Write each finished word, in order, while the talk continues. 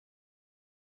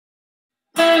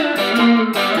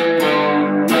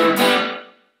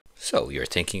So you're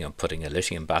thinking of putting a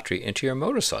lithium battery into your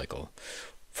motorcycle.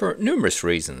 For numerous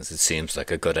reasons it seems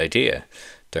like a good idea.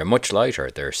 They're much lighter,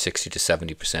 they're 60 to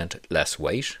 70% less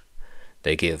weight.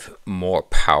 They give more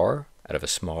power out of a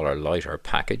smaller, lighter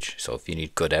package. So if you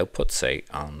need good output, say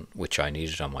on which I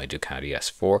needed on my Ducati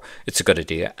S4, it's a good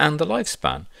idea. And the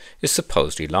lifespan is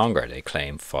supposedly longer. They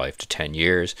claim 5 to 10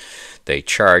 years. They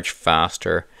charge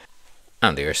faster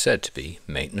and they are said to be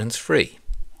maintenance free.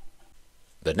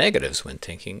 The negatives when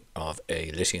thinking of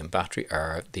a lithium battery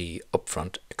are the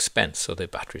upfront expense. So the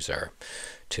batteries are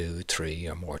 2, 3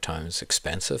 or more times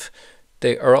expensive.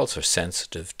 They are also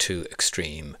sensitive to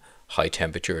extreme high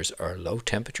temperatures or low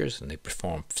temperatures, and they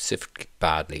perform specifically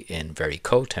badly in very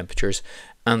cold temperatures,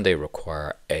 and they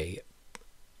require a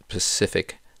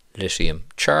specific lithium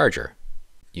charger.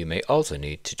 You may also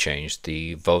need to change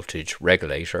the voltage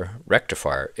regulator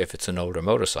rectifier if it's an older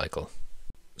motorcycle.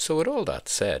 So with all that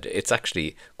said, it's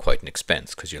actually quite an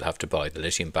expense because you'll have to buy the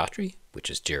lithium battery, which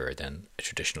is dearer than a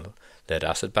traditional lead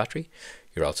acid battery.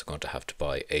 You're also going to have to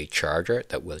buy a charger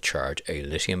that will charge a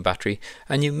lithium battery,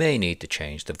 and you may need to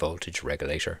change the voltage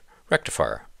regulator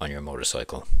rectifier on your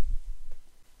motorcycle.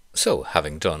 So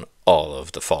having done all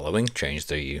of the following, change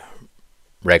the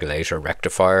regulator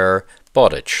rectifier,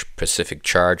 bought a specific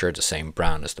charger, the same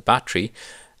brand as the battery,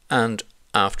 and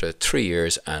after 3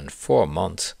 years and 4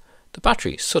 months, the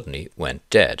battery suddenly went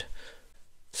dead.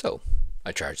 So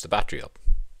I charged the battery up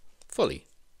fully.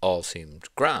 All seemed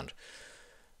grand.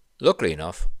 Luckily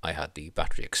enough, I had the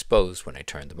battery exposed when I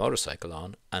turned the motorcycle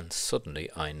on, and suddenly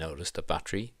I noticed the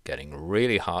battery getting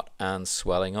really hot and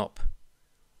swelling up.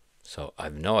 So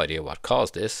I've no idea what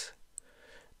caused this.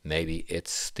 Maybe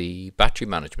it's the battery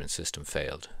management system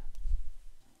failed.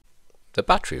 The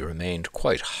battery remained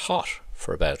quite hot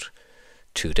for about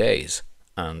 2 days,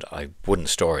 and I wouldn't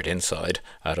store it inside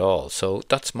at all. So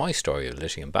that's my story of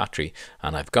lithium battery,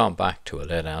 and I've gone back to a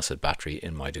lead acid battery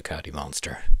in my Ducati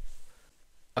Monster.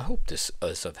 I hope this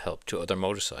is of help to other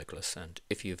motorcyclists, and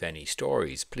if you have any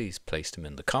stories, please place them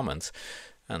in the comments,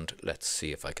 and let's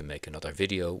see if I can make another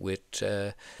video with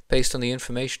based on the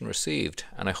information received.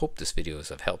 And I hope this video is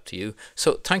of help to you.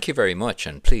 So thank you very much,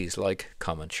 and please like,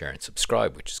 comment, share and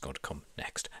subscribe, which is going to come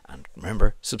next. And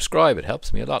remember, subscribe, it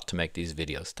helps me a lot to make these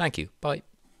videos. Thank you, bye.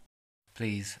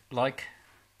 Please like,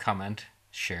 comment,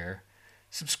 share,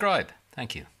 subscribe.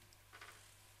 Thank you.